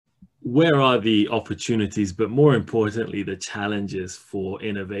Where are the opportunities, but more importantly, the challenges for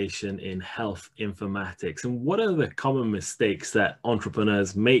innovation in health informatics? And what are the common mistakes that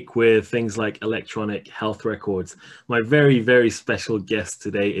entrepreneurs make with things like electronic health records? My very, very special guest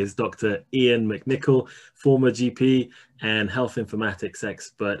today is Dr. Ian McNichol, former GP and health informatics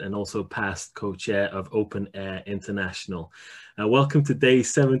expert, and also past co-chair of Open Air International. Welcome to day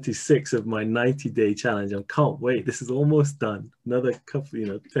 76 of my 90-day challenge. I can't wait. This is almost done. Another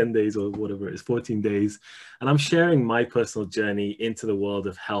couple, 10 days or whatever it is, 14 days. And I'm sharing my personal journey into the world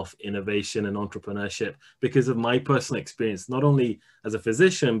of health innovation and entrepreneurship because of my personal experience, not only as a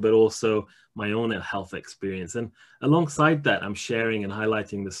physician, but also my own health experience. And alongside that, I'm sharing and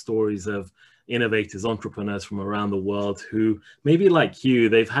highlighting the stories of innovators, entrepreneurs from around the world who maybe like you,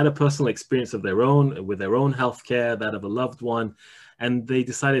 they've had a personal experience of their own with their own healthcare, that of a loved one, and they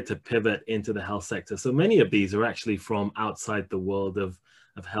decided to pivot into the health sector. So many of these are actually from outside the world of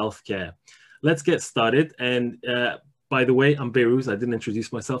healthcare. Let's get started. And by the way, I'm Behrooz. I didn't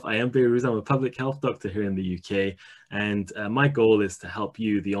introduce myself. I am Behrooz. I'm a public health doctor here in the UK. And my goal is to help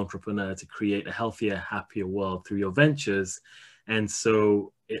you, the entrepreneur, to create a healthier, happier world through your ventures. And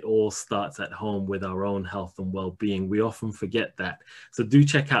so it all starts at home with our own health and well-being. We often forget that. So do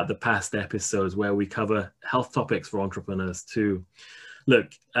check out the past episodes where we cover health topics for entrepreneurs too.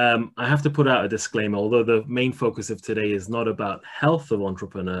 Look, I have to put out a disclaimer, although the main focus of today is not about health of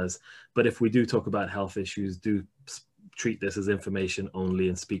entrepreneurs, but if we do talk about health issues, do treat this as information only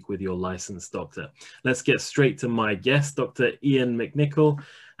and speak with your licensed doctor. Let's get straight to my guest, Dr. Ian McNichol.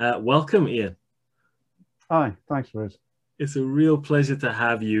 Welcome, Ian. Hi, thanks, Liz. It's a real pleasure to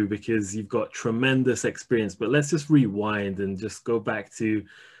have you because you've got tremendous experience, but let's just rewind and just go back to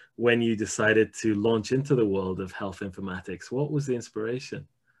when you decided to launch into the world of health informatics. What was the inspiration?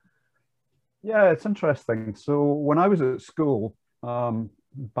 Yeah, it's interesting. So when I was at school,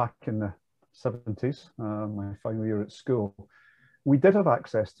 back in the 70s, my final year at school, we did have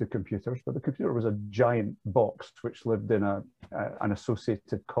access to computers, but the computer was a giant box which lived in an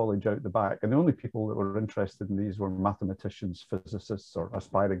associated college out the back. And the only people that were interested in these were mathematicians, physicists, or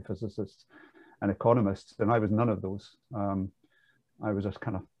aspiring physicists and economists. And I was none of those. I was a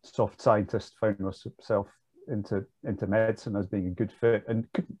kind of soft scientist, found myself into medicine as being a good fit and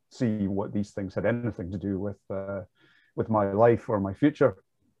couldn't see what these things had anything to do with my life or my future.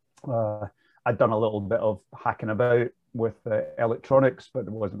 I'd done a little bit of hacking about with electronics, but it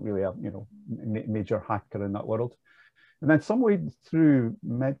wasn't really a major hacker in that world. And then some way through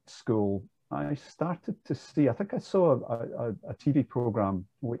med school, I started to see, I think I saw a TV program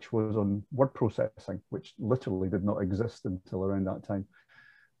which was on word processing, which literally did not exist until around that time.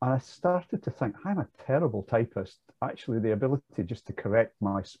 And I started to think, I'm a terrible typist. Actually, the ability just to correct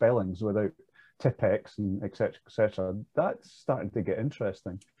my spellings without Tipex and et cetera, that's starting to get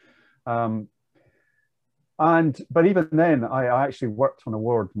interesting. But even then, I actually worked on a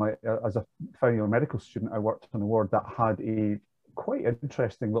ward. As a final year medical student, I worked on a ward that had a quite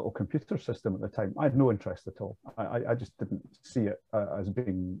interesting little computer system at the time. I had no interest at all. I just didn't see it as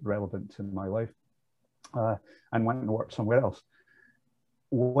being relevant to my life, and went and worked somewhere else.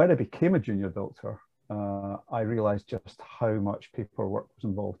 When I became a junior doctor, I realized just how much paperwork was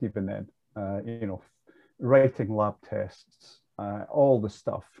involved even then. Writing lab tests, all the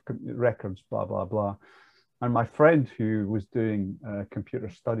stuff, records, blah, blah, blah. And my friend who was doing computer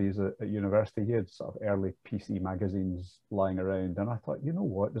studies at university, he had sort of early PC magazines lying around. And I thought, you know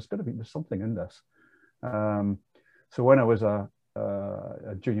what, there's something in this. So when I was a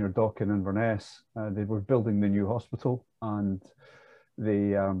junior doc in Inverness, they were building the new hospital, and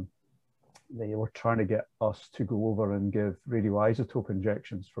they were trying to get us to go over and give radioisotope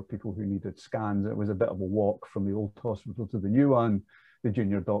injections for people who needed scans. It was a bit of a walk from the old hospital to the new one. The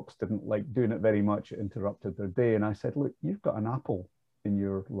junior docs didn't like doing it very much. It interrupted their day. And I said, look, you've got an Apple in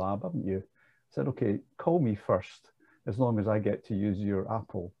your lab, haven't you? I said, okay, call me first, as long as I get to use your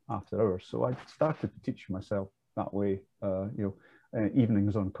Apple after hours. So I started to teach myself that way,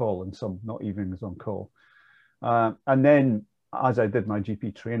 evenings on call, and some not evenings on call. And then as I did my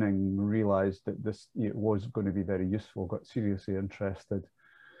GP training, realized that this was going to be very useful, got seriously interested,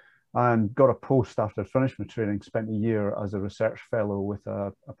 and got a post after I finished my training, spent a year as a research fellow with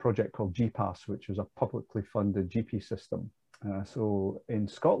a project called GPAS, which was a publicly funded GP system. So in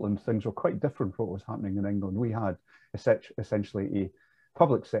Scotland, things were quite different from what was happening in England. We had essentially a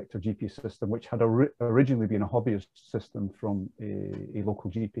public sector GP system, which had originally been a hobbyist system from a local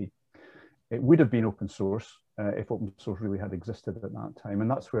GP. It would have been open source if open source really had existed at that time.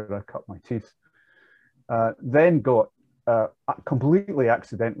 And that's where I cut my teeth. Then got completely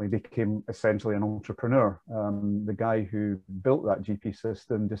accidentally became essentially an entrepreneur. The guy who built that GP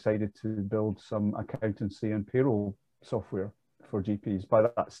system decided to build some accountancy and payroll software for GPs. By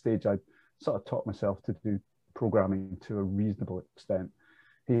that stage, I sort of taught myself to do programming to a reasonable extent.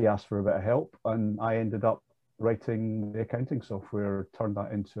 He asked for a bit of help, and I ended up writing the accounting software, turned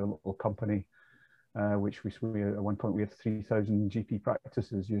that into a little company, which we at one point we had 3,000 GP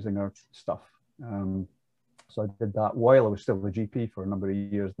practices using our stuff. So I did that while I was still a GP for a number of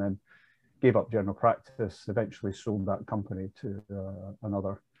years, and then gave up general practice, eventually sold that company to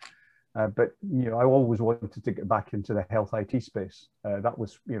another. But, you know, I always wanted to get back into the health IT space. That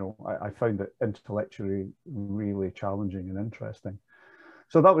was, you know, I found it intellectually really challenging and interesting.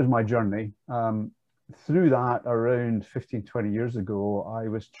 So that was my journey. Through that, around 15, 20 years ago, I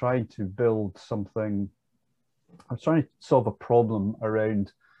was trying to build something. I was trying to solve a problem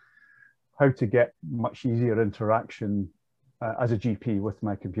around how to get much easier interaction as a GP with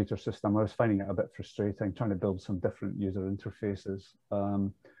my computer system. I was finding it a bit frustrating, trying to build some different user interfaces.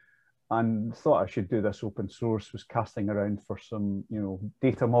 And thought I should do this open source, was casting around for some, you know,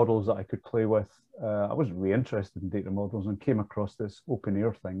 data models that I could play with. I wasn't really interested in data models and came across this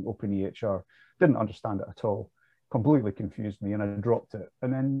OpenAir thing, OpenEHR. Didn't understand it at all, completely confused me, and I dropped it,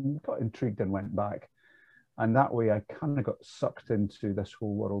 and then got intrigued and went back. And that way I kind of got sucked into this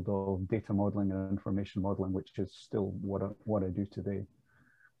whole world of data modeling and information modeling, which is still what I do today.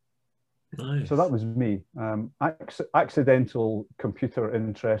 Nice. So that was me. Accidental computer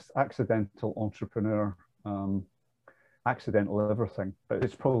interest, accidental entrepreneur, accidental everything. But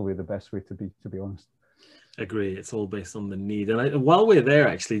it's probably the best way to be honest. Agree. It's all based on the need. And while we're there,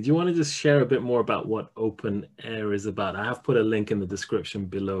 actually, do you want to just share a bit more about what OpenAir is about? I have put a link in the description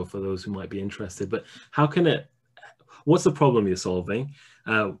below for those who might be interested. But how can it? What's the problem you're solving?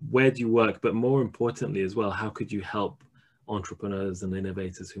 Where do you work? But more importantly as well, how could you help entrepreneurs and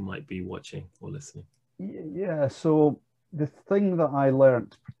innovators who might be watching or listening? Yeah, so the thing that I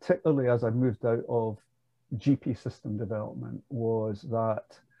learned, particularly as I moved out of GP system development, was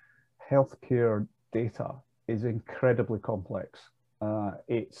that healthcare data is incredibly complex.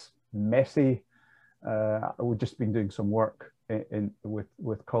 It's messy. We've just been doing some work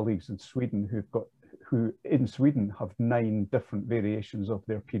with colleagues in Sweden who in Sweden have 9 different variations of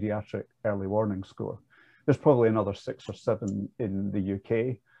their pediatric early warning score. There's probably another 6 or 7 in the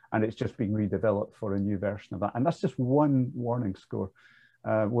UK, and it's just being redeveloped for a new version of that. And that's just one warning score.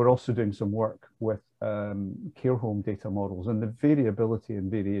 We're also doing some work with care home data models, and the variability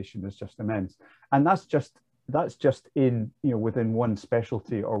and variation is just immense. And that's just in, you know, within one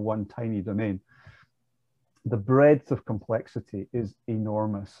specialty or one tiny domain. The breadth of complexity is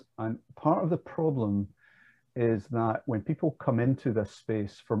enormous. And part of the problem is that when people come into this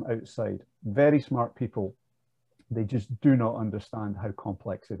space from outside, very smart people, they just do not understand how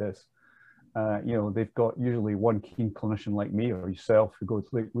complex it is. You know, they've got usually one keen clinician like me or yourself who goes,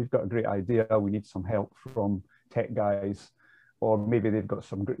 look, we've got a great idea, we need some help from tech guys, or maybe they've got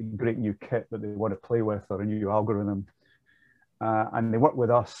some great new kit that they want to play with or a new algorithm. And they work with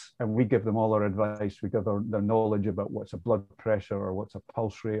us, and we give them all our advice. We give their knowledge about what's a blood pressure or what's a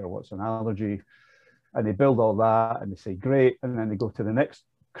pulse rate or what's an allergy. And they build all that and they say, great. And then they go to the next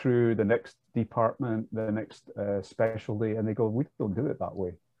crew, the next department, the next specialty, and they go, we don't do it that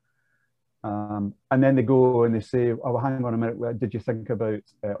way. And then they go and they say, oh, hang on a minute, did you think about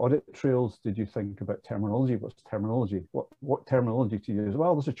audit trails? Did you think about terminology? What's terminology? What terminology to use?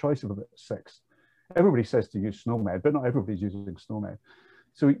 Well, there's a choice of about 6. Everybody says to use SNOMED, but not everybody's using SNOMED.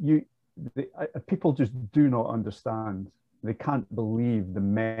 So people just do not understand. They can't believe the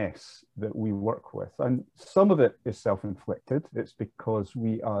mess that we work with. And some of it is self-inflicted. It's because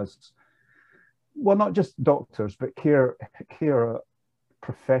we as, well, not just doctors, but care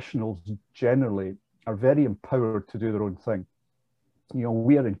professionals generally are very empowered to do their own thing. You know,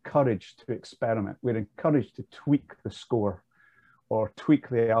 we are encouraged to experiment. We're encouraged to tweak the score or tweak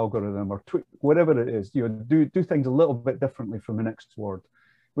the algorithm or tweak whatever it is, you know, do things a little bit differently from the next ward.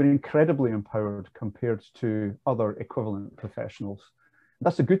 We're incredibly empowered compared to other equivalent professionals.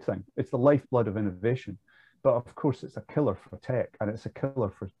 That's a good thing. It's the lifeblood of innovation. But of course, it's a killer for tech, and it's a killer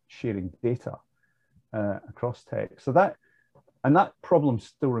for sharing data across tech. So that problem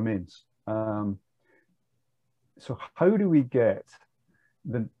still remains. So how do we get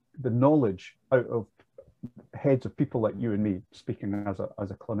the knowledge out of heads of people like you and me, speaking as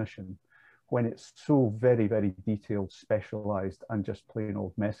a clinician, when it's so very, very detailed, specialized, and just plain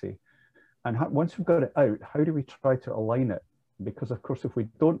old messy? And once we've got it out, how do we try to align it? Because of course, if we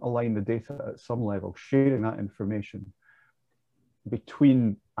don't align the data at some level, sharing that information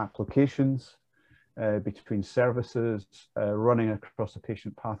between applications, between services, running across a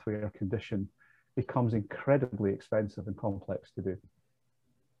patient pathway or condition becomes incredibly expensive and complex to do.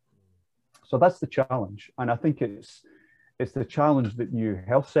 So that's the challenge. And I think it's the challenge that new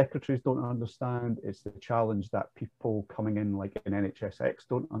health secretaries don't understand. It's the challenge that people coming in like in NHSX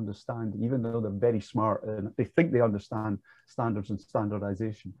don't understand, even though they're very smart and they think they understand standards and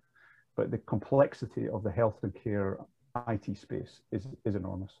standardization. But the complexity of the health and care IT space is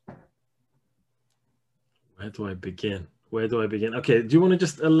enormous. Where do I begin? Where do I begin? Okay, do you want to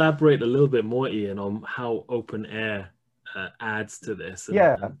just elaborate a little bit more, Ian, on how open air adds to this?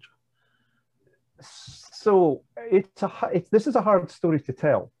 So this is a hard story to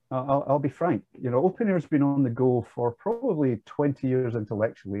tell. I'll be frank. You know, open air's been on the go for probably 20 years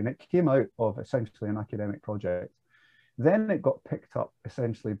intellectually, and it came out of essentially an academic project. Then it got picked up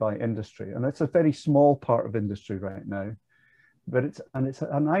essentially by industry, and it's a very small part of industry right now. But it's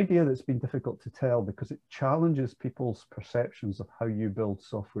an idea that's been difficult to tell because it challenges people's perceptions of how you build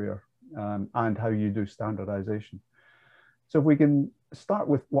software and how you do standardization. So if we can start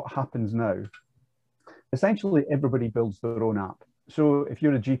with what happens now, essentially everybody builds their own app. So if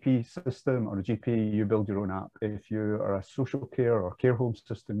you're a GP system or a GP, you build your own app. If you are a social care or care home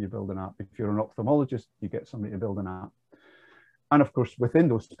system, you build an app. If you're an ophthalmologist, you get somebody to build an app. And of course, within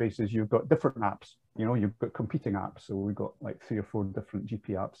those spaces, you've got different apps. You know, you've got competing apps. So we've got like 3 or 4 different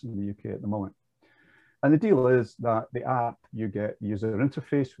GP apps in the UK at the moment. And the deal is that the app, you get user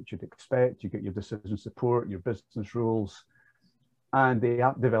interface, which you'd expect. You get your decision support, your business rules. And the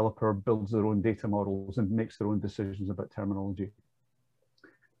app developer builds their own data models and makes their own decisions about terminology.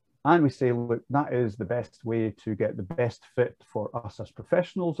 And we say, look, that is the best way to get the best fit for us as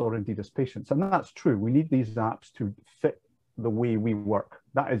professionals or indeed as patients. And that's true. We need these apps to fit the way we work.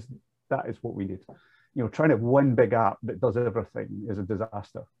 That is what we need. You know, trying to have one big app that does everything is a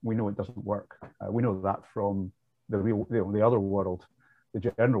disaster. We know it doesn't work. We know that from the other world,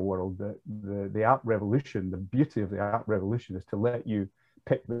 the general world. The app revolution, the beauty of the app revolution is to let you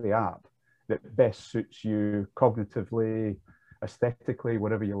pick the app that best suits you cognitively, aesthetically,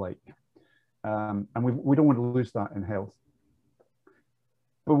 whatever you like. And we don't want to lose that in health.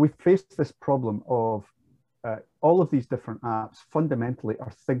 But we face this problem of all of these different apps fundamentally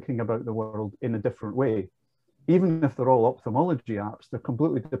are thinking about the world in a different way. Even if they're all ophthalmology apps, they're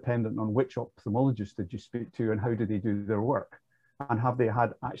completely dependent on which ophthalmologist did you speak to and how did they do their work, and have they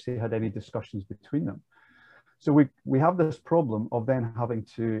actually had any discussions between them. So we have this problem of then having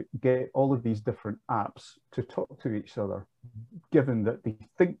to get all of these different apps to talk to each other, given that they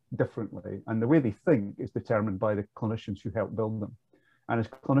think differently, and the way they think is determined by the clinicians who help build them. And as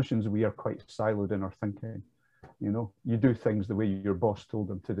clinicians, we are quite siloed in our thinking. You know, you do things the way your boss told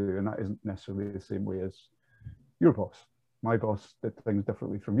them to do, and that isn't necessarily the same way as your boss. My boss did things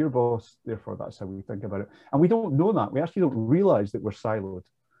differently from your boss, therefore that's how we think about it. And we don't know that. We actually don't realize that we're siloed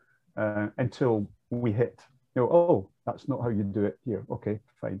until we hit, you know, oh, that's not how you do it here. Okay,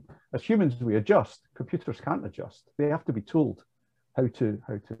 fine. As humans, we adjust. Computers can't adjust. They have to be told how to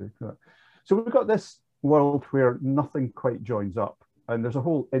do that. So we've got this world where nothing quite joins up. And there's a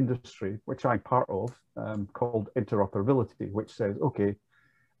whole industry, which I'm part of, called interoperability, which says, okay,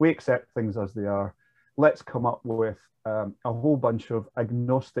 we accept things as they are. Let's come up with a whole bunch of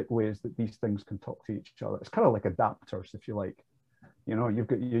agnostic ways that these things can talk to each other. It's kind of like adapters, if you like. You know, you've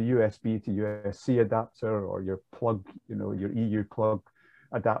got your USB to USB-C adapter, or your plug, you know, your EU plug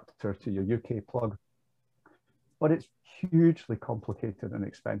adapter to your UK plug. But it's hugely complicated and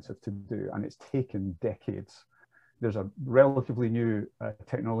expensive to do, and it's taken decades. There's a relatively new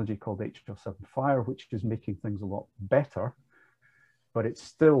technology called HL7 Fire, which is making things a lot better, but it's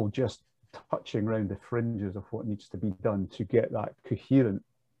still just touching around the fringes of what needs to be done to get that coherent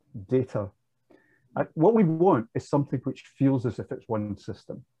data. What we want is something which feels as if it's one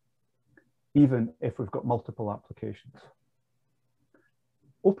system, even if we've got multiple applications.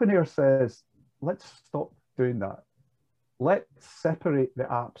 OpenAir says, let's stop doing that. Let's separate the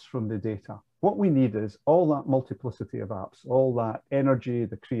apps from the data. What we need is all that multiplicity of apps, all that energy,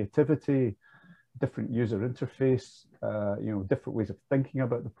 the creativity, different user interface, you know, different ways of thinking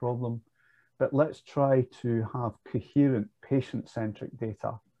about the problem. But let's try to have coherent patient-centric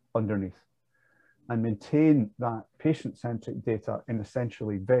data underneath and maintain that patient-centric data in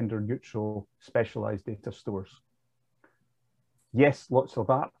essentially vendor-neutral specialized data stores. Yes, lots of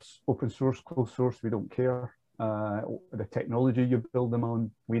apps, open source, closed source, we don't care. The technology you build them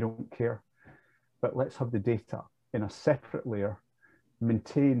on, we don't care. But let's have the data in a separate layer,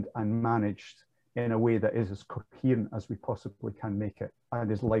 maintained and managed in a way that is as coherent as we possibly can make it,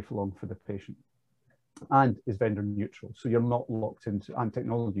 and is lifelong for the patient, and is vendor neutral. So you're not locked into, and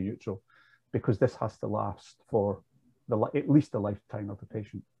technology neutral. because this has to last for at least the lifetime of the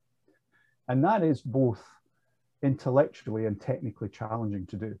patient. And that is both intellectually and technically challenging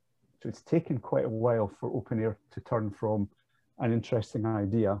to do. So it's taken quite a while for OpenAir to turn from an interesting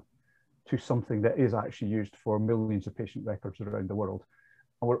idea to something that is actually used for millions of patient records around the world.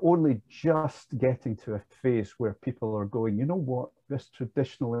 And we're only just getting to a phase where people are going, you know what, this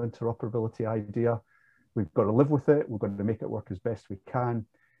traditional interoperability idea, we've got to live with it, we've got to make it work as best we can,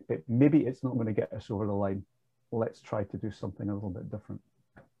 but maybe it's not going to get us over the line. Let's try to do something a little bit different.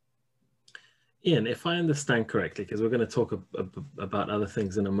 Ian, if I understand correctly, because we're going to talk about other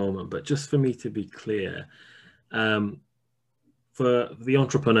things in a moment, but just for me to be clear, for the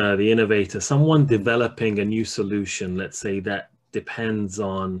entrepreneur, the innovator, someone developing a new solution, let's say that depends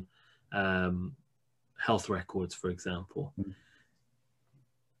on health records, for example.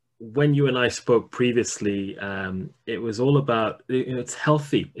 When you and I spoke previously, it was all about, it's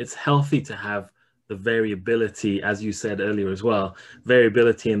healthy. It's healthy to have the variability, as you said earlier as well,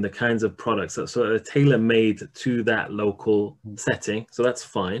 variability in the kinds of products that sort of tailor-made to that local setting. So that's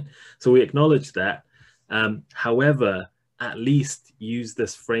fine. So we acknowledge that. However, at least use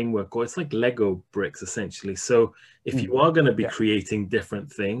this framework, or it's like Lego bricks essentially. So if you are going to be creating different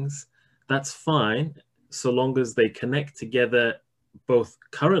things, that's fine, so long as they connect together both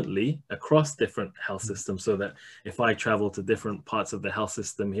currently across different health systems, so that if I travel to different parts of the health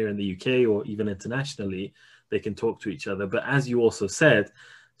system here in the UK or even internationally, they can talk to each other. But as you also said,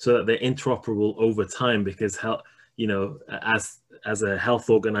 so that they're interoperable over time, because health, you know, as a health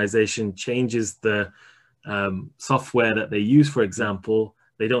organization changes the software that they use, for example,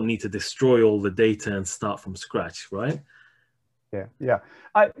 they don't need to destroy all the data and start from scratch, right? Yeah.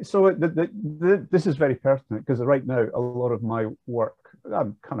 So this is very pertinent, because right now a lot of my work,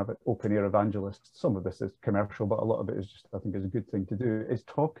 I'm kind of an open air evangelist. Some of this is commercial, but a lot of it is just, I think, is a good thing to do, is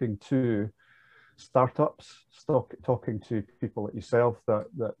talking to startups, talking to people like yourself that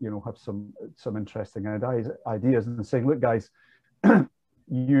you know have some interesting ideas, and saying, look, guys,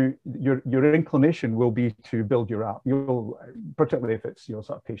 your inclination will be to build your app. You'll, particularly if it's, you know,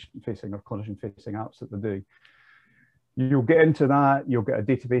 sort of patient-facing or clinician-facing apps that they're doing, you'll get into that. You'll get a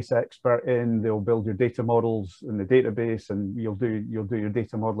database expert in. They'll build your data models in the database, and you'll do your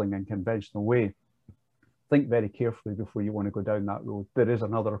data modeling in conventional way. Think very carefully before you want to go down that road. There is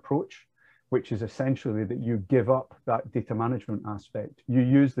another approach, which is essentially that you give up that data management aspect. You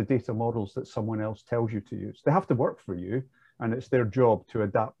use the data models that someone else tells you to use. They have to work for you, and it's their job to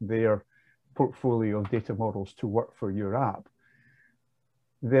adapt their portfolio of data models to work for your app.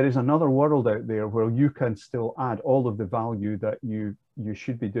 There is another world out there where you can still add all of the value that you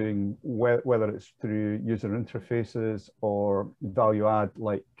should be doing, whether it's through user interfaces or value add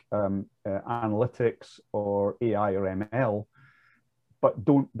like analytics or AI or ML, but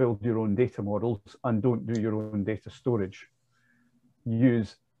don't build your own data models and don't do your own data storage.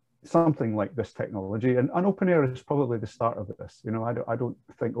 Use something like this technology, and OpenAir is probably the start of this. You know, I don't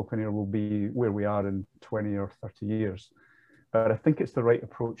think OpenAir will be where we are in 20 or 30 years, but I think it's the right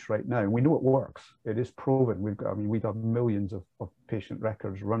approach right now. We know it works. It is proven. We've got millions of patient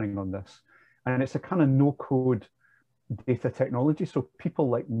records running on this, and it's a kind of no-code data technology. So people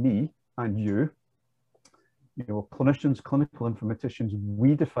like me and you know, clinicians, clinical informaticians,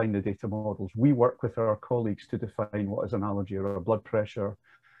 we define the data models. We work with our colleagues to define what is an allergy or a blood pressure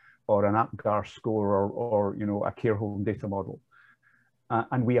or an APGAR score, or you know, a care home data model.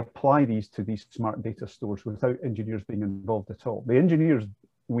 And we apply these to these smart data stores without engineers being involved at all. The engineers,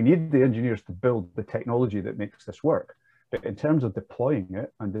 we need the engineers to build the technology that makes this work. But in terms of deploying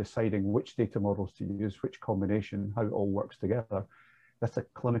it and deciding which data models to use, which combination, how it all works together, that's a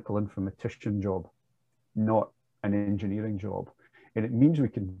clinical informatician job, not an engineering job. And it means we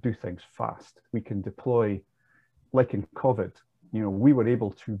can do things fast. We can deploy, like in COVID, you know, we were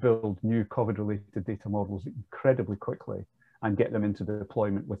able to build new COVID-related data models incredibly quickly and get them into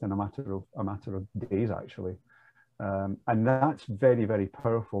deployment within a matter of days, actually. And that's very, very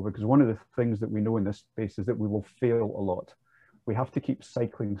powerful, because one of the things that we know in this space is that we will fail a lot. We have to keep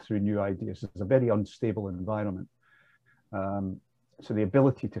cycling through new ideas. It's a very unstable environment. So the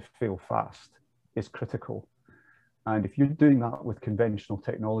ability to fail fast is critical. And if you're doing that with conventional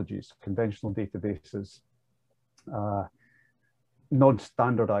technologies, conventional databases,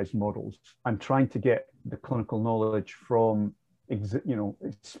 non-standardized models, and trying to get the clinical knowledge from, you know,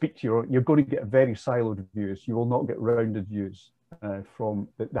 speak to you're going to get very siloed views. You will not get rounded views from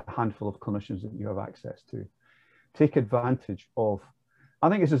the handful of clinicians that you have access to. Take advantage of, I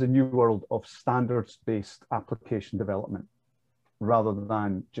think this is a new world of standards-based application development rather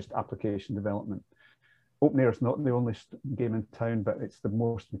than just application development. open air is not the only game in town, but it's the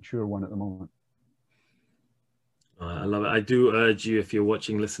most mature one at the moment. I love it. I do urge you, if you're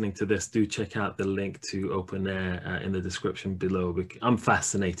watching, listening to this, do check out the link to Open Air in the description below. I'm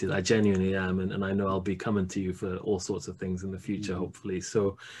fascinated. I genuinely am. And I know I'll be coming to you for all sorts of things in the future, hopefully.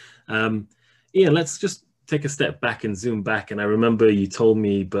 So, Ian, let's just take a step back and zoom back. And I remember you told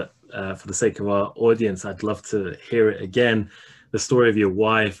me, but for the sake of our audience, I'd love to hear it again, the story of your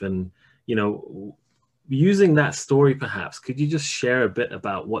wife. And, you know, using that story, perhaps, could you just share a bit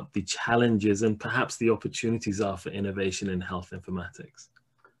about what the challenges and perhaps the opportunities are for innovation in health informatics?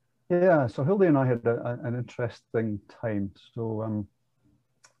 Yeah, so Hildy and I had an interesting time. So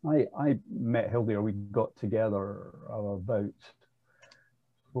I met Hildy, or we got together about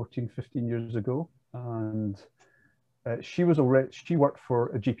 14, 15 years ago. And she worked for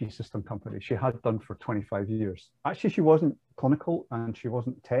a GP system company. She had done for 25 years. Actually, she wasn't clinical and she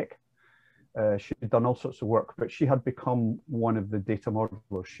wasn't tech. She had done all sorts of work, but she had become one of the data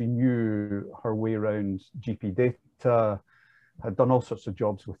modelers. She knew her way around GP data, had done all sorts of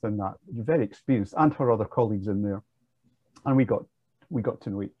jobs within that, very experienced, and her other colleagues in there. And we got to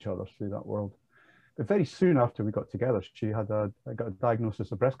know each other through that world. But very soon after we got together, she got a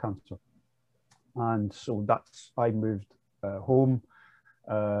diagnosis of breast cancer. And so I moved home.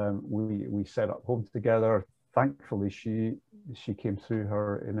 We set up home together. Thankfully, she came through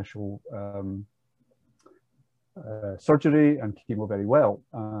her initial surgery and chemo very well,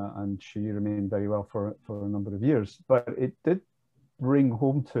 and she remained very well for a number of years. But it did bring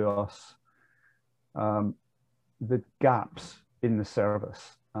home to us the gaps in the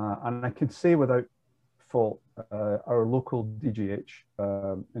service, and I can say without fault, our local DGH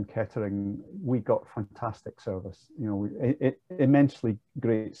in Kettering, we got fantastic service. You know, immensely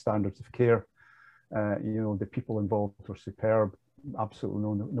great standards of care. You know, the people involved were superb, absolutely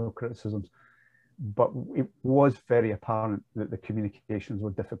no criticisms, but it was very apparent that the communications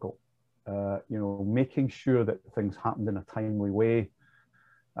were difficult. You know, making sure that things happened in a timely way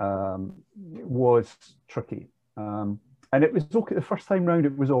was tricky. And it was okay the first time round,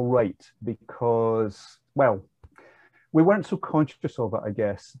 it was all right because, well, we weren't so conscious of it, I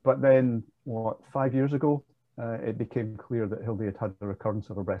guess. But then, 5 years ago, it became clear that Hildy had a recurrence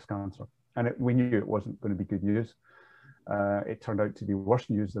of her breast cancer. And we knew it wasn't going to be good news. It turned out to be worse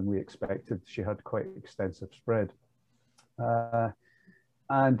news than we expected. She had quite extensive spread.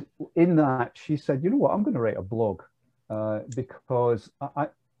 And in that, she said, you know what, I'm going to write a blog because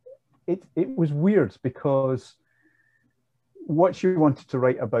it was weird because what she wanted to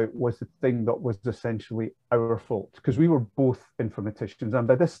write about was the thing that was essentially our fault, because we were both informaticians. And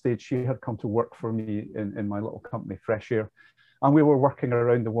by this stage, she had come to work for me in my little company, Fresh Air. And we were working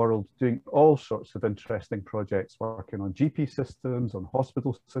around the world doing all sorts of interesting projects, working on GP systems, on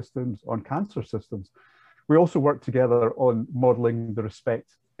hospital systems, on cancer systems. We also worked together on modeling the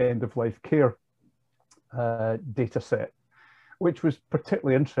Respect end-of-life care data set, which was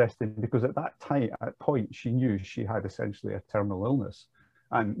particularly interesting because at that point, she knew she had essentially a terminal illness.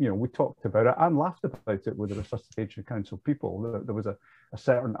 And, you know, we talked about it and laughed about it with the Resuscitation Council people. There was a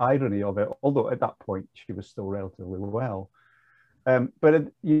certain irony of it, although at that point, she was still relatively well.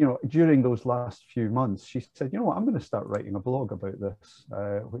 But you know, during those last few months, she said, you know what, I'm going to start writing a blog about this,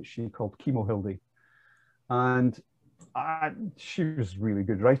 which she called Chemo Hildy. And she was a really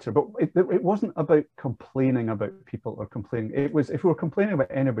good writer, but it wasn't about complaining about people or complaining. It was, if we were complaining about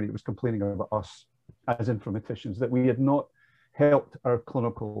anybody, it was complaining about us as informaticians, that we had not helped our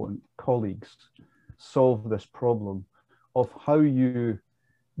clinical colleagues solve this problem of how you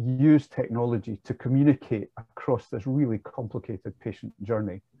use technology to communicate across this really complicated patient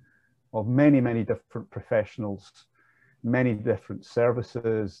journey of many, many different professionals, many different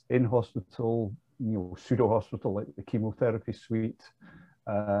services in hospital, you know, pseudo hospital like the chemotherapy suite.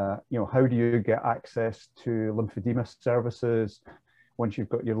 You know, how do you get access to lymphedema services? Once you've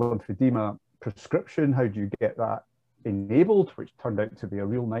got your lymphedema prescription, how do you get that enabled, which turned out to be a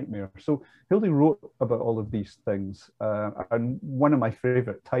real nightmare. So Hildy wrote about all of these things. And one of my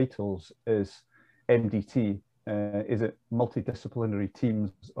favorite titles is MDT. Is it multidisciplinary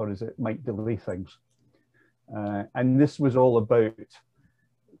teams or is it might delay things? And this was all about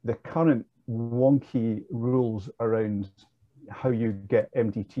the current wonky rules around how you get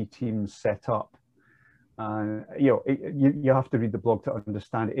MDT teams set up. And you know, you have to read the blog to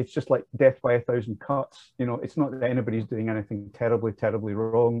understand it. It's just like death by 1,000 cuts. You know, it's not that anybody's doing anything terribly, terribly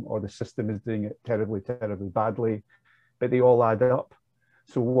wrong, or the system is doing it terribly, terribly badly, but they all add up.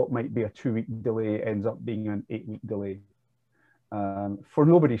 So what might be a 2-week delay ends up being an 8-week delay, for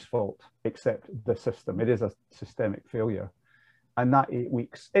nobody's fault except the system. It is a systemic failure. And that 8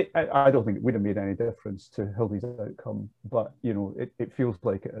 weeks, I don't think it would have made any difference to Hildy's outcome, but you know, it feels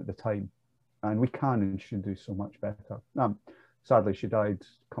like it at the time, and we can and should do so much better. Sadly, she died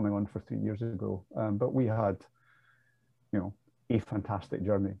coming on for 3 years ago, but we had, you know, a fantastic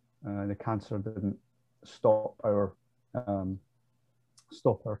journey. The cancer didn't stop our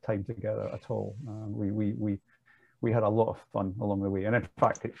time together at all. We had a lot of fun along the way, and in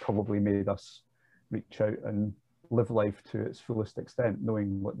fact, it probably made us reach out and live life to its fullest extent,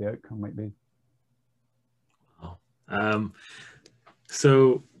 knowing what the outcome might be.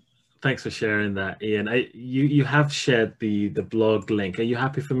 So thanks for sharing that, Ian. You have shared the blog link. Are you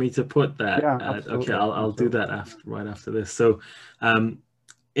happy for me to put that? Yeah, absolutely. Okay, I'll do that right after this. So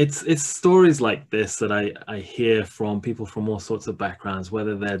it's stories like this that I hear from people from all sorts of backgrounds,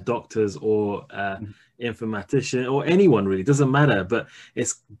 whether they're doctors or informatician or anyone, really doesn't matter, but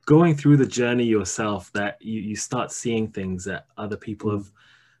it's going through the journey yourself that you start seeing things that other people have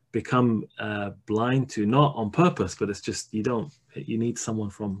become blind to, not on purpose, but it's just you need someone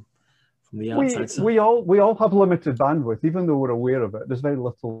from the outside. We all have limited bandwidth, even though we're aware of it. There's very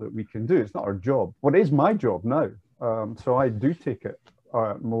little that we can do. It's not our job. What is my job now? So I do take it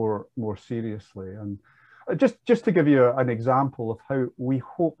more seriously. And just to give you an example of how we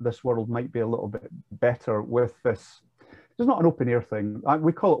hope this world might be a little bit better with this. It's not an open air thing.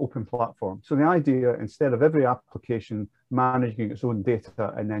 We call it open platform. So the idea, instead of every application managing its own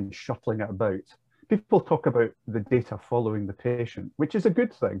data and then shuttling it about, people talk about the data following the patient, which is a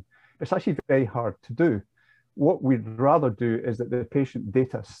good thing. It's actually very hard to do. What we'd rather do is that the patient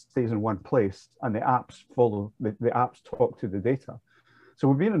data stays in one place and the apps follow, the apps talk to the data. So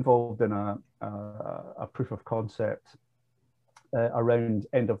we've been involved in a proof of concept around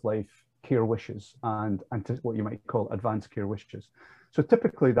end-of-life care wishes and what you might call advanced care wishes. So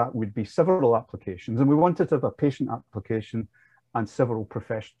typically that would be several applications, and we wanted to have a patient application and several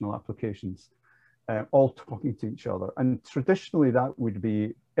professional applications, all talking to each other. And traditionally that would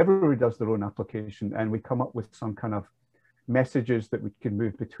be, everybody does their own application and we come up with some kind of messages that we can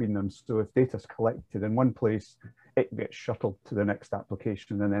move between them. So if data is collected in one place, it gets shuttled to the next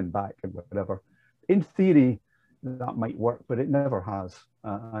application and then back and whatever. In theory, that might work, but it never has,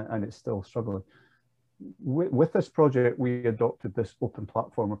 and it's still struggling. With this project, we adopted this open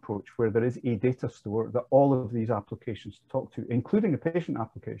platform approach where there is a data store that all of these applications talk to, including a patient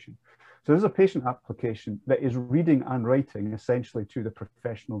application. So there's a patient application that is reading and writing essentially to the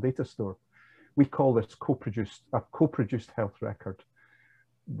professional data store. We call this a co-produced health record.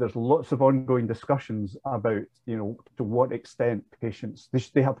 There's lots of ongoing discussions about, you know, to what extent patients,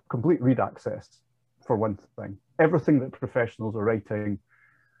 they have complete read access, for one thing. Everything that professionals are writing,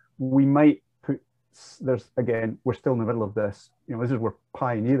 we might put, we're still in the middle of this, you know, we're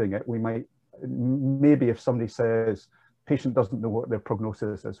pioneering it. We might, maybe if somebody says, patient doesn't know what their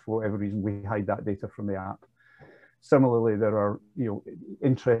prognosis is for whatever reason, we hide that data from the app. Similarly, there are, you know,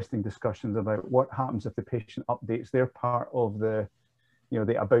 interesting discussions about what happens if the patient updates their part of the, you know,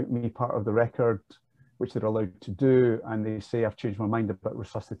 the about me part of the record, which they're allowed to do, and they say, I've changed my mind about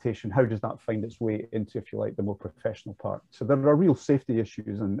resuscitation. How does that find its way into, if you like, the more professional part? So there are real safety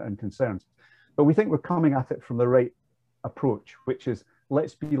issues and concerns, but we think we're coming at it from the right approach, which is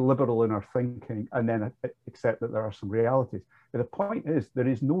let's be liberal in our thinking and then accept that there are some realities. But the point is, there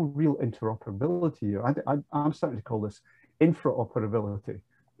is no real interoperability here. I'm starting to call this infraoperability,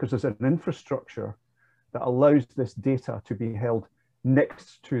 because there's an infrastructure that allows this data to be held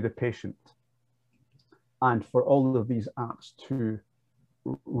next to the patient, and for all of these apps to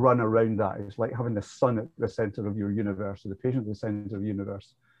run around that. It's like having the sun at the center of your universe, or the patient at the center of the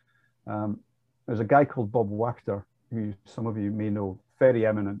universe. There's a guy called Bob Wachter, who some of you may know, very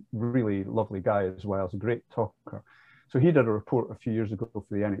eminent, really lovely guy as well. He's a great talker. So he did a report a few years ago for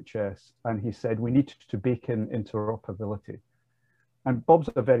the NHS, and he said we need to bake in interoperability. And Bob's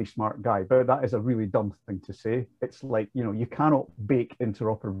a very smart guy, but that is a really dumb thing to say. It's like, you know, you cannot bake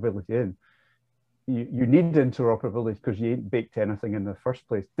interoperability in. You need interoperability because you ain't baked anything in the first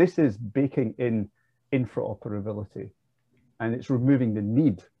place. This is baking in infraoperability, and it's removing the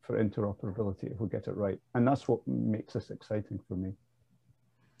need for interoperability if we get it right. And that's what makes this exciting for me.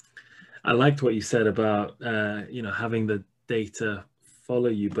 I liked what you said about, you know, having the data follow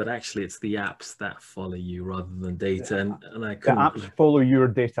you, but actually it's the apps that follow you rather than data. And I couldn't, the apps follow your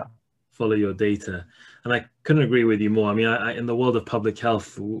data. Follow your data. And I couldn't agree with you more. I mean, in the world of public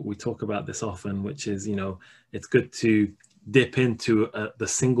health, we talk about this often, which is, you know, it's good to dip into the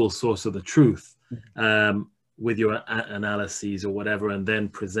single source of the truth. with your analyses or whatever, and then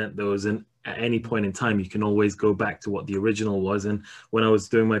present those. And at any point in time, you can always go back to what the original was. And when I was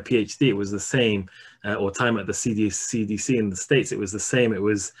doing my PhD, it was the same, or time at the CDC in the States, it was the same. It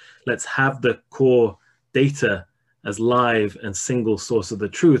was, let's have the core data as live and single source of the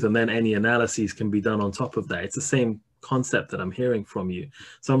truth, and then any analyses can be done on top of that. It's the same concept that I'm hearing from you.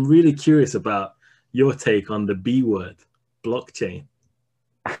 So I'm really curious about your take on the B word, blockchain.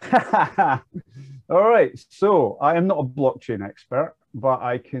 All right, so I am not a blockchain expert, but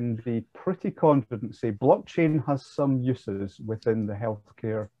I can be pretty confident to say blockchain has some uses within the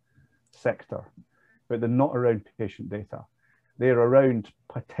healthcare sector, but they're not around patient data. They're around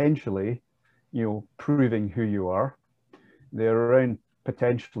potentially, proving who you are. They're around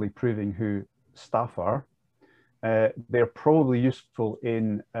potentially proving who staff are. They're probably useful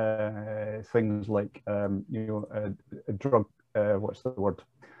in things like, a drug, what's the word?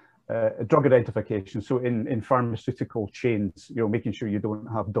 Drug identification. So in pharmaceutical chains, making sure you don't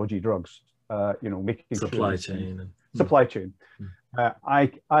have dodgy drugs, making supply sure chain. Supply chain.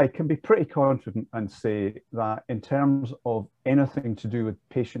 I can be pretty confident and say that in terms of anything to do with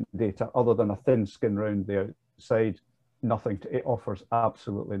patient data, other than a thin skin around the outside, nothing. It offers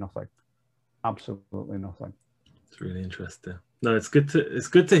absolutely nothing. Absolutely nothing. It's really interesting. No, it's good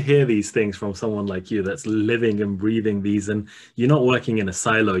to hear these things from someone like you that's living and breathing these, and you're not working in a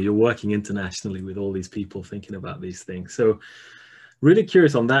silo, you're working internationally with all these people thinking about these things. So really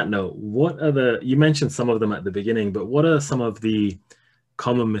curious on that note, you mentioned some of them at the beginning, but what are some of the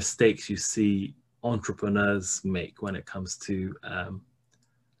common mistakes you see entrepreneurs make when it comes to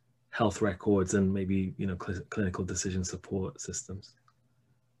health records and maybe, clinical decision support systems?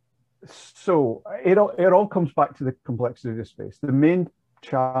 So it all comes back to the complexity of the space. The main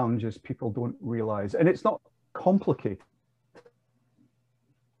challenge is people don't realize, and it's not complicated.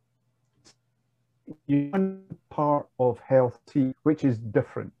 One part of health, which is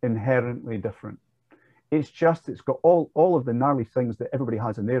different, inherently different. It's got all of the gnarly things that everybody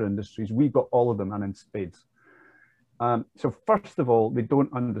has in their industries. We've got all of them and in spades. So first of all, they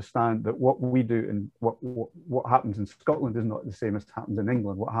don't understand that what we do and what happens in Scotland is not the same as happens in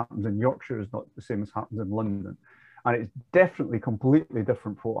England. What happens in Yorkshire is not the same as happens in London. And it's definitely completely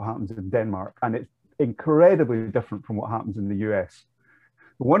different from what happens in Denmark. And it's incredibly different from what happens in the US.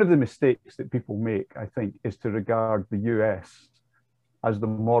 One of the mistakes that people make, I think, is to regard the US as the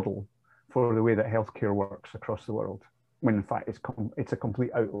model for the way that healthcare works across the world, when in fact it's a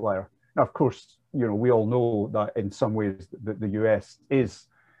complete outlier. Now, of course, we all know that in some ways the US is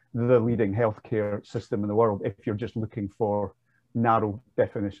the leading healthcare system in the world if you're just looking for narrow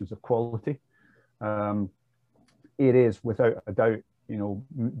definitions of quality. It is without a doubt,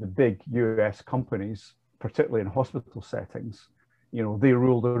 the big US companies, particularly in hospital settings, they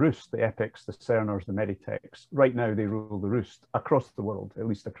rule the roost, the Epics, the Cerners, the Meditechs. Right now, they rule the roost across the world, at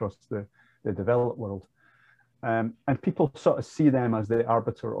least across the developed world. And people sort of see them as the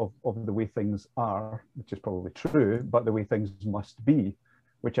arbiter of the way things are, which is probably true, but the way things must be,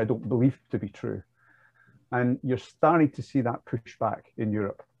 which I don't believe to be true. And you're starting to see that pushback in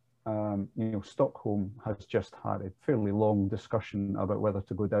Europe. Stockholm has just had a fairly long discussion about whether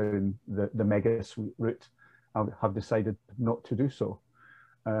to go down the mega suite route. Have decided not to do so.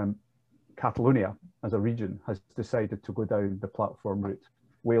 Catalonia, as a region, has decided to go down the platform route.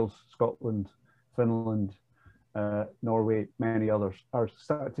 Wales, Scotland, Finland, Norway, many others are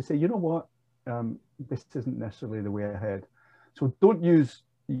starting to say, you know what, this isn't necessarily the way ahead. So don't use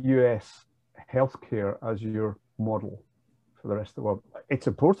US healthcare as your model for the rest of the world. It's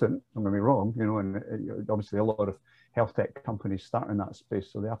important, don't get me wrong, and obviously a lot of health tech companies start in that space,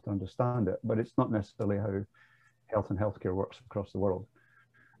 so they have to understand it, but it's not necessarily how health and healthcare works across the world.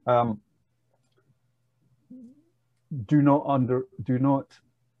 Do not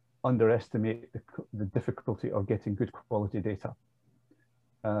underestimate the difficulty of getting good quality data.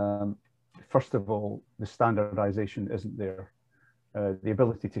 First of all, the standardization isn't there. The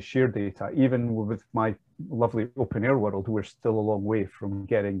ability to share data, even with my lovely open air world, we're still a long way from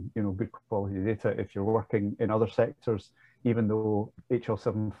getting good quality data. If you're working in other sectors, even though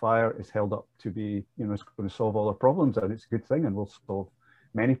HL7 Fire is held up to be, it's going to solve all our problems, and it's a good thing and will solve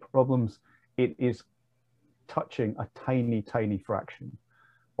many problems, it is touching a tiny, tiny fraction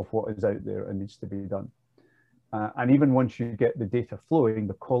of what is out there and needs to be done. And even once you get the data flowing,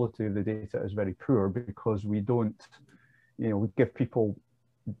 the quality of the data is very poor because we don't, we give people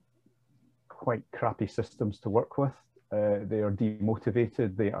quite crappy systems to work with. They are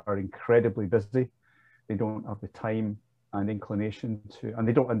demotivated, they are incredibly busy, they don't have the time and inclination to, and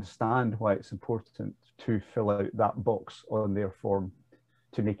they don't understand why it's important to fill out that box on their form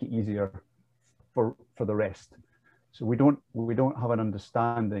to make it easier for the rest. So we don't have an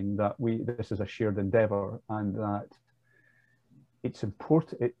understanding that this is a shared endeavor, and that it's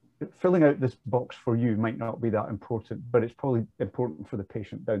important. Filling out this box for you might not be that important, but it's probably important for the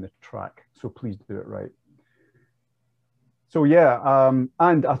patient down the track. So please do it right. So yeah,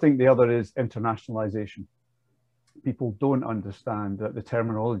 and I think the other is internationalization. People don't understand that the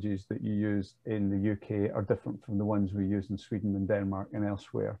terminologies that you use in the UK are different from the ones we use in Sweden and Denmark and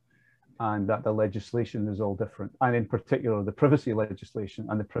elsewhere, and that the legislation is all different. And in particular, the privacy legislation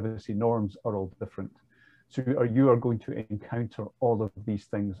and the privacy norms are all different. So you are going to encounter all of these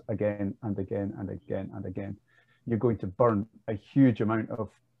things again and again and again and again. You're going to burn a huge amount of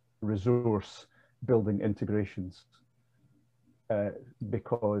resource building integrations,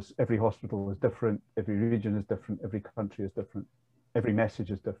 because every hospital is different, every region is different, every country is different, every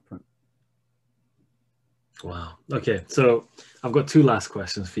message is different. Wow. Okay, so I've got two last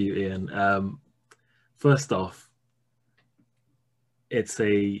questions for you, Ian. First off, it's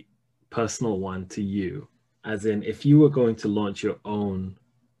a personal one to you, as in if you were going to launch your own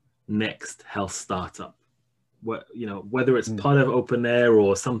next health startup, whether it's part of Open Air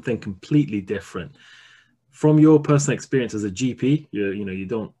or something completely different, from your personal experience as a GP, you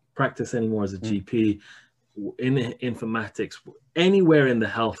don't practice anymore as a GP, in informatics, anywhere in the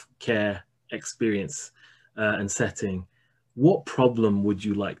healthcare experience and setting, what problem would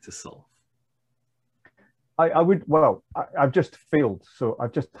you like to solve? I've just failed. So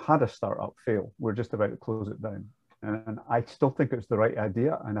I've just had a startup fail. We're just about to close it down. And I still think it's the right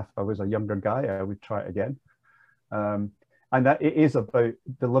idea. And if I was a younger guy, I would try it again. And that it is about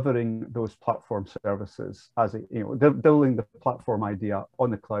delivering those platform services as building the platform idea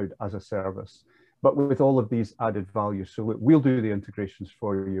on the cloud as a service, but with all of these added values. So we'll do the integrations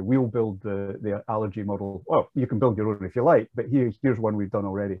for you. We'll build the allergy model. Well, you can build your own if you like, but here's one we've done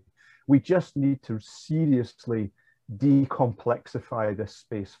already. We just need to seriously decomplexify this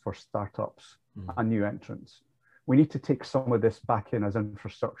space for startups and new entrants. We need to take some of this back in as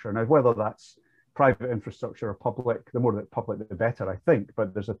infrastructure. Now, whether that's private infrastructure or public, the more that public, the better, I think,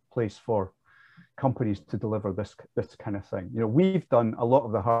 but there's a place for companies to deliver this kind of thing. We've done a lot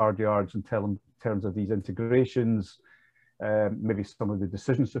of the hard yards in terms of these integrations, maybe some of the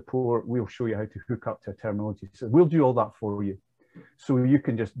decision support. We'll show you how to hook up to a terminology. So we'll do all that for you. So you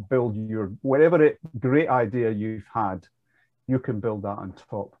can just build whatever great idea you've had, you can build that on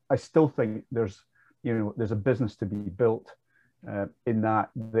top. I still think there's a business to be built in that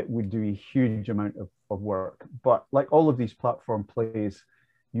would do a huge amount of work. But like all of these platform plays,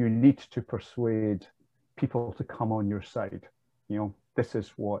 you need to persuade people to come on your side. This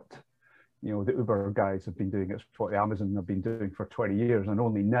is what, the Uber guys have been doing. It's what the Amazon have been doing for 20 years. And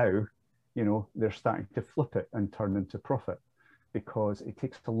only now, they're starting to flip it and turn into profit, because it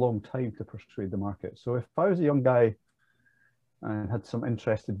takes a long time to persuade the market. So if I was a young guy and had some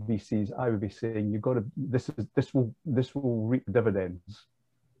interested VCs, I would be saying, this will reap dividends.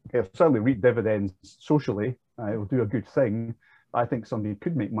 It'll certainly reap dividends socially. It will do a good thing. I think somebody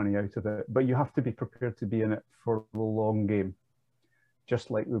could make money out of it, but you have to be prepared to be in it for the long game,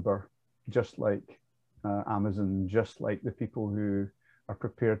 just like Uber, just like Amazon, just like the people who are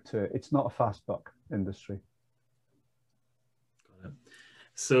prepared to. It's not a fast buck industry.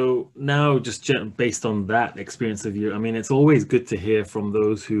 So now, just based on that experience of you, I mean, it's always good to hear from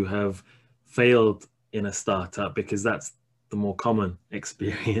those who have failed in a startup, because that's the more common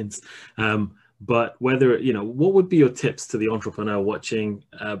experience. But what would be your tips to the entrepreneur watching,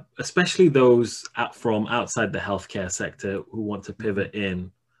 especially those from outside the healthcare sector who want to pivot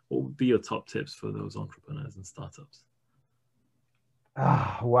in? What would be your top tips for those entrepreneurs and startups?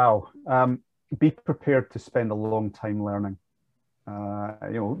 Wow. Be prepared to spend a long time learning.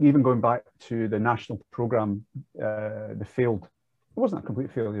 Even going back to the national program, it wasn't a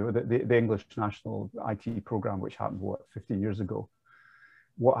complete failure, the English national IT program, which happened, 15 years ago.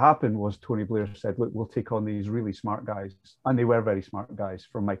 What happened was Tony Blair said, look, we'll take on these really smart guys. And they were very smart guys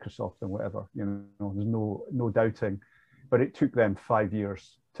from Microsoft and whatever, there's no doubting. But it took them 5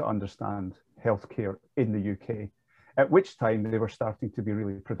 years to understand healthcare in the UK, at which time they were starting to be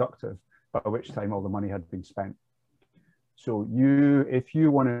really productive, but at which time all the money had been spent. So if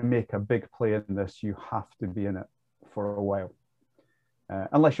you want to make a big play in this, you have to be in it for a while,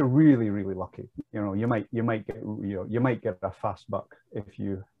 unless you're really, really lucky. You might get a fast buck if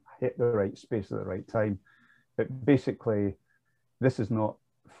you hit the right space at the right time. But basically, this is not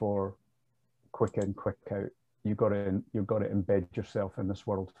for quick in, quick out. You've got to embed yourself in this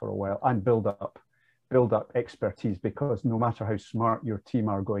world for a while and build up expertise, because no matter how smart your team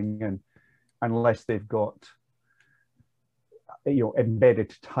are going in, unless they've got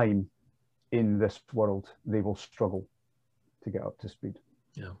embedded time in this world, they will struggle to get up to speed.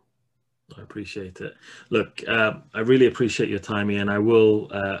 Yeah. I appreciate it. Look, I really appreciate your time, Ian. I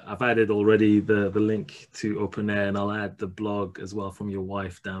will, I've added already the link to OpenAir, and I'll add the blog as well from your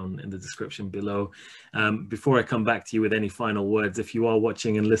wife down in the description below. Before I come back to you with any final words, if you are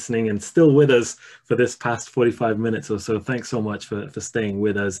watching and listening and still with us for this past 45 minutes or so, thanks so much for staying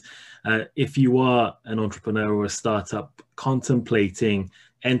with us. If you are an entrepreneur or a startup contemplating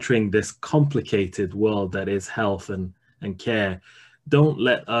entering this complicated world that is health and care, don't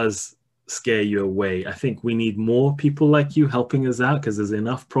let us scare you away. I think we need more people like you helping us out, because there's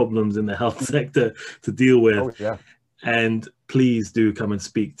enough problems in the health sector to deal with. Oh, yeah. And please do come and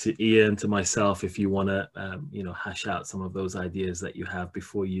speak to Ian, to myself, if you want to, hash out some of those ideas that you have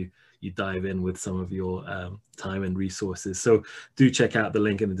before you dive in with some of your time and resources. So do check out the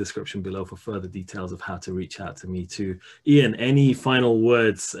link in the description below for further details of how to reach out to me too. Ian, any final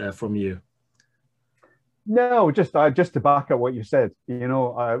words from you? No, just to back up what you said,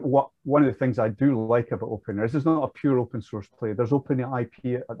 one of the things I do like about OpenAir is it's not a pure open source play. There's open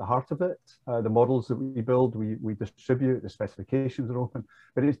IP at the heart of it. The models that we build, we distribute, the specifications are open,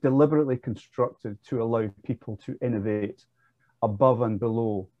 but it's deliberately constructed to allow people to innovate above and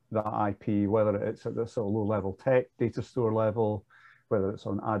below that IP, whether it's at the sort of low-level tech, data store level, whether it's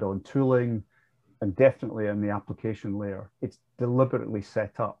on add-on tooling, and definitely in the application layer. It's deliberately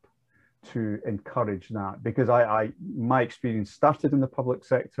set up to encourage that, because my experience started in the public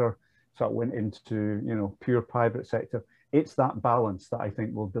sector, so I went into pure private sector. It's that balance that I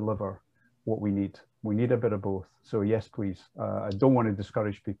think will deliver what we need. We need a bit of both. So yes, please. I don't want to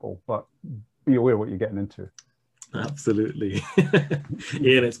discourage people, but be aware what you're getting into. Absolutely.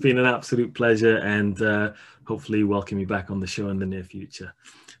 Ian, it's been an absolute pleasure, and hopefully welcome you back on the show in the near future.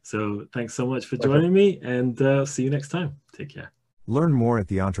 So thanks so much for joining me, and see you next time. Take care. Learn more at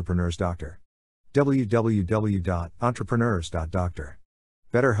The Entrepreneur's Doctor. www.entrepreneurs.doctor.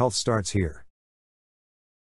 Better health starts here.